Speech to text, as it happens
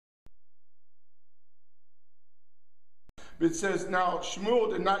It says, now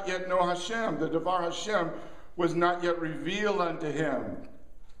Shmuel did not yet know Hashem. The Devar Hashem was not yet revealed unto him.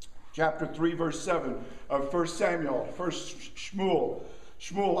 Chapter 3, verse 7 of 1 Samuel, 1 Shmuel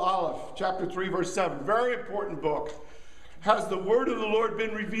Aleph, chapter 3, verse 7. Very important book. Has the word of the Lord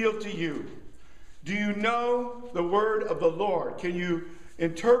been revealed to you? Do you know the word of the Lord? Can you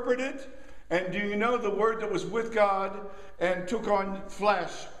interpret it? And do you know the word that was with God and took on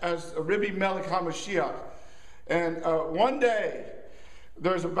flesh as Rabbi Melech HaMashiach? And one day,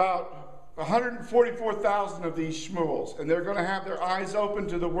 there's about 144,000 of these Shmuels, and they're going to have their eyes open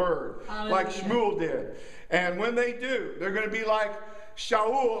to the word, like Shmuel did. And when they do, they're going to be like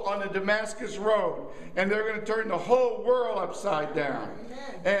Shaul on the Damascus road, and they're going to turn the whole world upside down.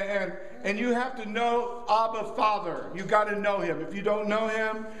 And you have to know Abba, Father. You got to know him. If you don't know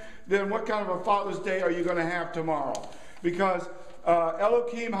him, then what kind of a Father's Day are you going to have tomorrow? Because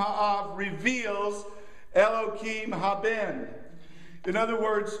Elokim HaAv reveals Elokim HaBen. In other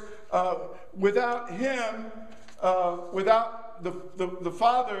words, without him, without the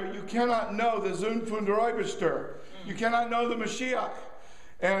Father, you cannot know the Zoon Foon Der Oybershter. You cannot know the Mashiach.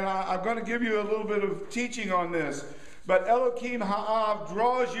 And I'm going to give you a little bit of teaching on this. But Elokim HaAv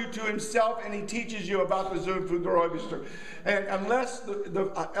draws you to himself, and he teaches you about the Zoon Foon Der Oybershter. And unless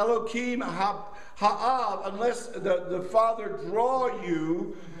the Elokim HaAv, unless the Father draw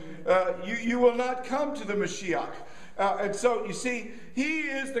you, you will not come to the Mashiach. And so, you see, he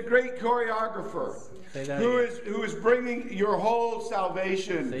is the great choreographer who is bringing your whole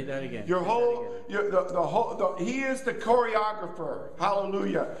salvation. Say that again. Your whole, he is the choreographer.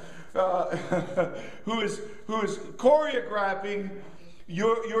 Hallelujah. Who is choreographing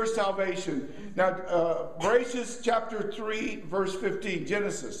your salvation. Now, Bereshit chapter 3, verse 15,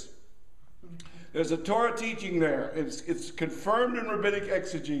 Genesis. There's a Torah teaching there. It's confirmed in rabbinic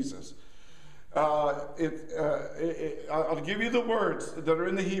exegesis. I'll give you the words that are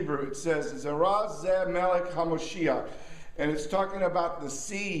in the Hebrew. It says, Zerah Zeh Melech HaMoshiach. And it's talking about the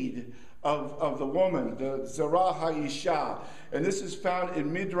seed of the woman, the Zerah HaIsha. And this is found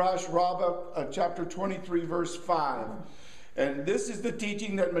in Midrash Rabbah, chapter 23, verse 5. And this is the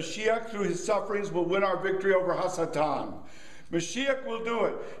teaching that Mashiach, through his sufferings, will win our victory over Hasatan. Mashiach will do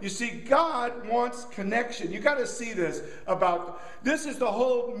it. You see, God wants connection. You got to see this this is the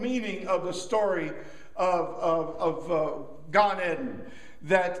whole meaning of the story of Gan Eden.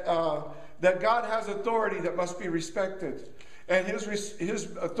 That God has authority that must be respected. And his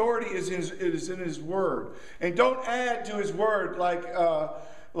authority is in his word. And don't add to his word like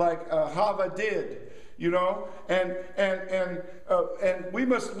Hava did. You know, and we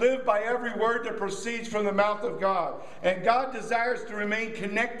must live by every word that proceeds from the mouth of God. And God desires to remain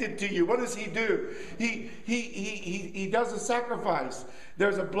connected to you. What does he do? He does a sacrifice.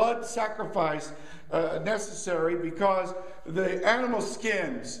 There's a blood sacrifice necessary because the animal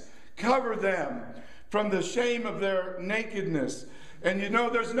skins cover them from the shame of their nakedness. And you know,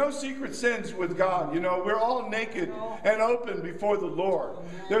 there's no secret sins with God. You know, we're all naked and open before the Lord.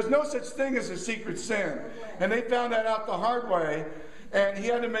 There's no such thing as a secret sin. And they found that out the hard way. And he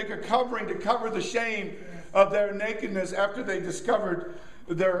had to make a covering to cover the shame of their nakedness after they discovered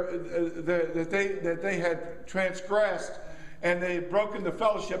that they had transgressed and they had broken the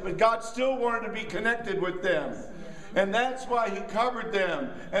fellowship. But God still wanted to be connected with them. And that's why he covered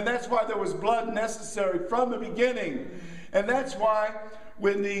them. And that's why there was blood necessary from the beginning. And that's why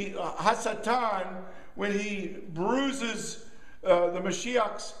when the Hasatan, when he bruises the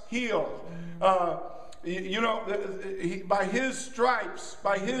Mashiach's heel, by his stripes,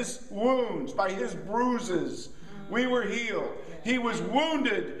 by his wounds, by his bruises, we were healed. He was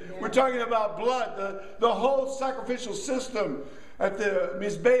wounded. We're talking about blood. The whole sacrificial system at the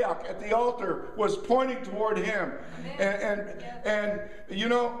Mizbeach, at the altar, was pointing toward him. And you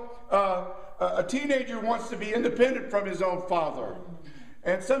know, a teenager wants to be independent from his own father.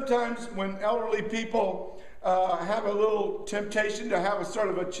 And sometimes when elderly people have a little temptation to have a sort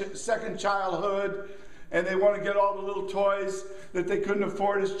of a second childhood, and they want to get all the little toys that they couldn't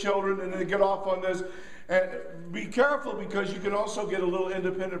afford as children, and they get off on this. And be careful, because you can also get a little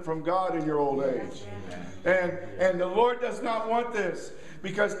independent from God in your old age. And the Lord does not want this,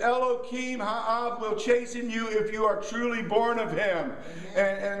 because Elokim HaAv will chasten you if you are truly born of him.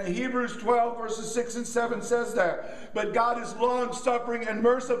 And Hebrews 12 verses 6 and 7 says that. But God is long-suffering and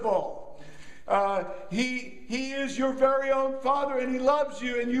merciful. He is your very own Father, and he loves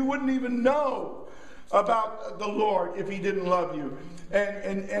you, and you wouldn't even know. about the Lord if he didn't love you.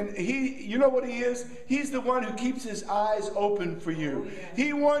 And he, you know what he is? He's the one who keeps his eyes open for you.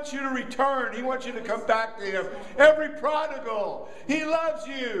 He wants you to return. He wants you to come back to him. Every prodigal, he loves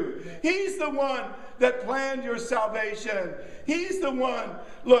you. He's the one that planned your salvation. He's the one.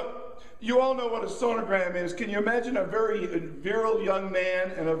 Look, you all know what a sonogram is. Can you imagine a very virile young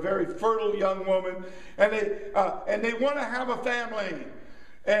man and a very fertile young woman, and they want to have a family,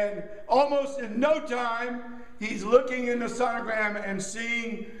 and almost in no time he's looking in the sonogram and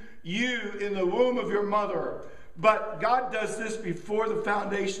seeing you in the womb of your mother. But God does this before the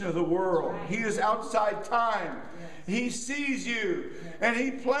foundation of the world. He is outside time. He sees you and he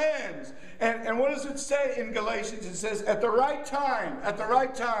plans. And what does it say in Galatians? It says, at the right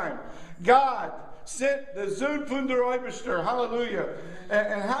time, God sent the Zoon Foon Der Oybershter. Hallelujah.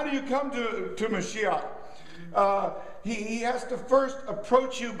 And how do you come to Mashiach? He has to first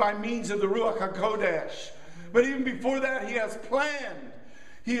approach you by means of the Ruach HaKodesh. But even before that, he has planned.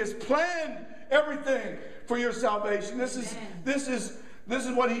 He has planned everything for your salvation. This is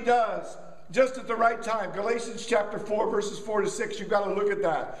what he does just at the right time. Galatians chapter 4, verses 4 to 6, you've got to look at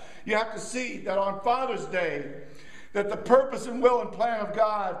that. You have to see that on Father's Day, that the purpose and will and plan of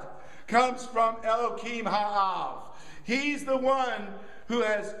God comes from Elokim HaAv. He's the one who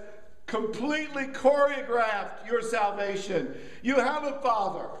has completely choreographed your salvation. You have a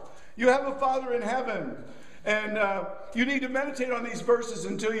Father. You have a Father in heaven. And you need to meditate on these verses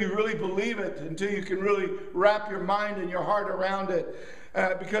until you really believe it, until you can really wrap your mind and your heart around it.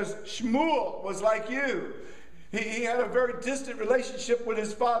 Because Shmuel was like you. He had a very distant relationship with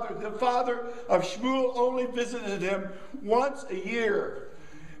his father. The father of Shmuel only visited him once a year.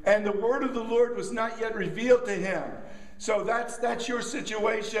 And the word of the Lord was not yet revealed to him. So that's your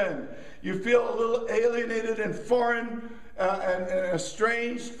situation. You feel a little alienated and foreign and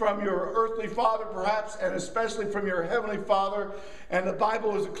estranged from your earthly father, perhaps, and especially from your heavenly Father. And the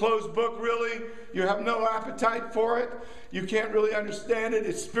Bible is a closed book, really. You have no appetite for it. You can't really understand it.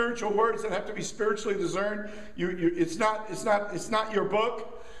 It's spiritual words that have to be spiritually discerned. It's not your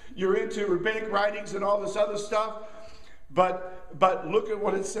book. You're into rabbinic writings and all this other stuff. But look at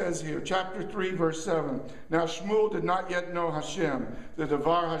what it says here, chapter 3, verse 7. Now Shmuel did not yet know Hashem. The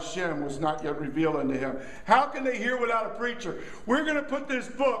Devar Hashem was not yet revealed unto him. How can they hear without a preacher? We're going to put this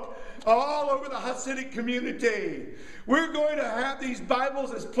book all over the Hasidic community. We're going to have these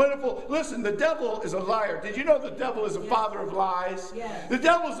Bibles as plentiful. Listen, the devil is a liar. Did you know the devil is a father of lies? Yes. The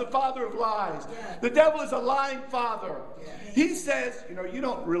devil is the father of lies. Yes. The devil is a lying father. Yes. He says, you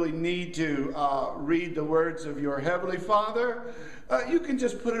don't really need to read the words of your heavenly Father. You can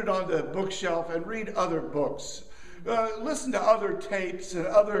just put it on the bookshelf and read other books. Listen to other tapes and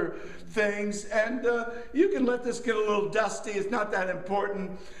other things, and you can let this get a little dusty. It's not that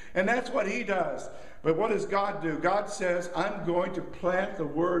important. And that's what he does. But what does God do? God says, I'm going to plant the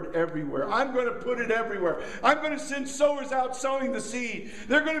word everywhere. I'm going to put it everywhere. I'm going to send sowers out sowing the seed.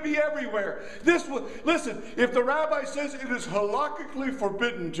 They're going to be everywhere. Listen, if the rabbi says it is halakhically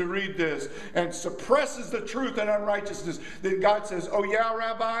forbidden to read this and suppresses the truth and unrighteousness, then God says, oh yeah,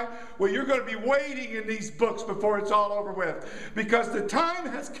 Rabbi? Well, you're going to be waiting in these books before it's all over with. Because the time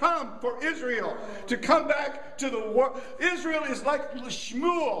has come for Israel to come back to the world. Israel is like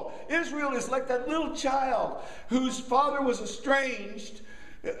Shmuel. Israel is like that little child whose father was estranged,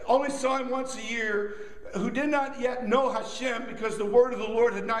 only saw him once a year, who did not yet know Hashem because the word of the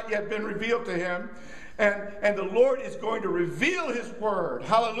Lord had not yet been revealed to him. And the Lord is going to reveal his word.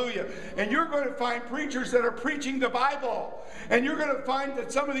 Hallelujah. And you're going to find preachers that are preaching the Bible. And you're going to find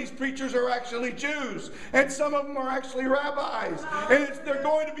that some of these preachers are actually Jews. And some of them are actually rabbis. And they're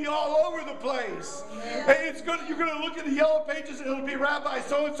going to be all over the place. And you're going to look at the yellow pages and it'll be Rabbi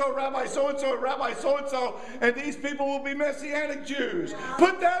so-and-so, Rabbi so-and-so, Rabbi so-and-so. And these people will be Messianic Jews.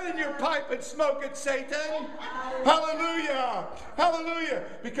 Put that in your pipe and smoke it, Satan. Hallelujah. Hallelujah.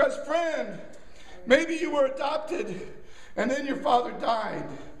 Because, friend, maybe you were adopted and then your father died,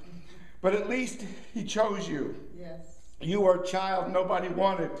 but at least he chose you. Yes. You were a child nobody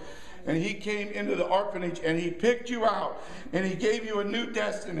wanted, and he came into the orphanage and he picked you out and he gave you a new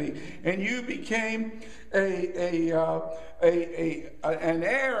destiny, and you became an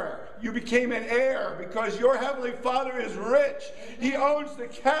heir. You became an heir because your heavenly Father is rich. He owns the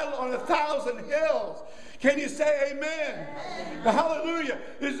cattle on 1,000 hills. Can you say amen? Hallelujah.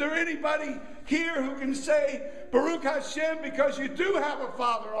 Is there anybody here who can say Baruch Hashem because you do have a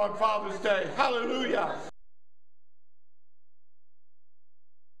father on Father's Day? Hallelujah.